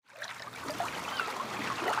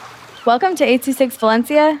Welcome to 826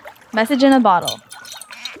 Valencia, message in a bottle.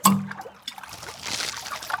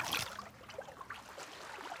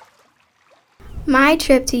 My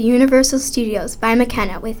Trip to Universal Studios by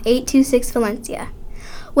McKenna with 826 Valencia.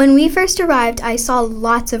 When we first arrived, I saw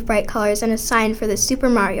lots of bright colors and a sign for the Super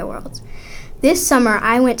Mario World. This summer,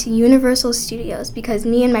 I went to Universal Studios because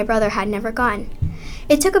me and my brother had never gone.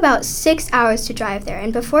 It took about 6 hours to drive there,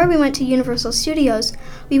 and before we went to Universal Studios,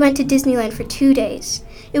 we went to Disneyland for 2 days.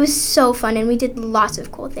 It was so fun, and we did lots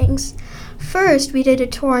of cool things. First, we did a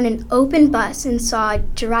tour in an open bus and saw a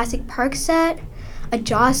Jurassic Park set, a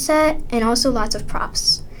Jaws set, and also lots of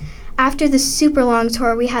props. After the super long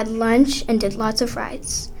tour, we had lunch and did lots of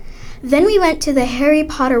rides. Then we went to the Harry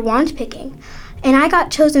Potter wand picking, and I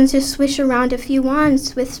got chosen to swish around a few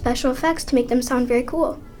wands with special effects to make them sound very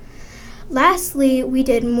cool. Lastly, we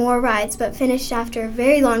did more rides but finished after a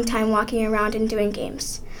very long time walking around and doing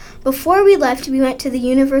games. Before we left, we went to the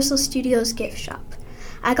Universal Studios gift shop.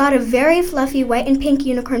 I got a very fluffy white and pink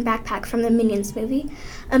unicorn backpack from the Minions movie,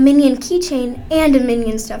 a Minion keychain, and a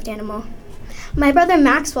Minion stuffed animal. My brother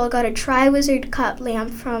Maxwell got a Tri-Wizard cup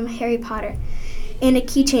lamp from Harry Potter and a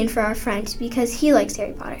keychain for our friend because he likes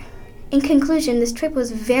Harry Potter. In conclusion, this trip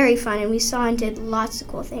was very fun and we saw and did lots of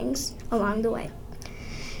cool things along the way.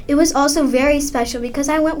 It was also very special because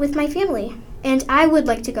I went with my family, and I would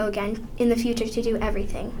like to go again in the future to do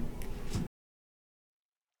everything.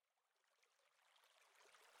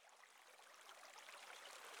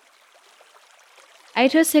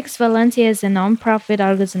 826 Valencia is a non-profit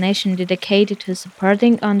organization dedicated to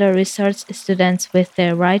supporting under-researched students with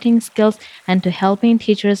their writing skills and to helping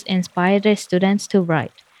teachers inspire their students to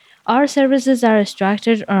write. Our services are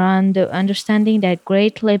structured around the understanding that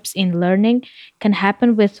great leaps in learning can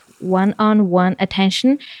happen with one-on-one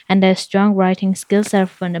attention and that strong writing skills are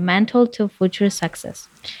fundamental to future success.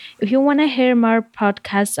 If you want to hear more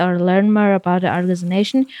podcasts or learn more about the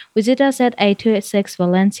organization, visit us at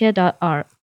 826valencia.org.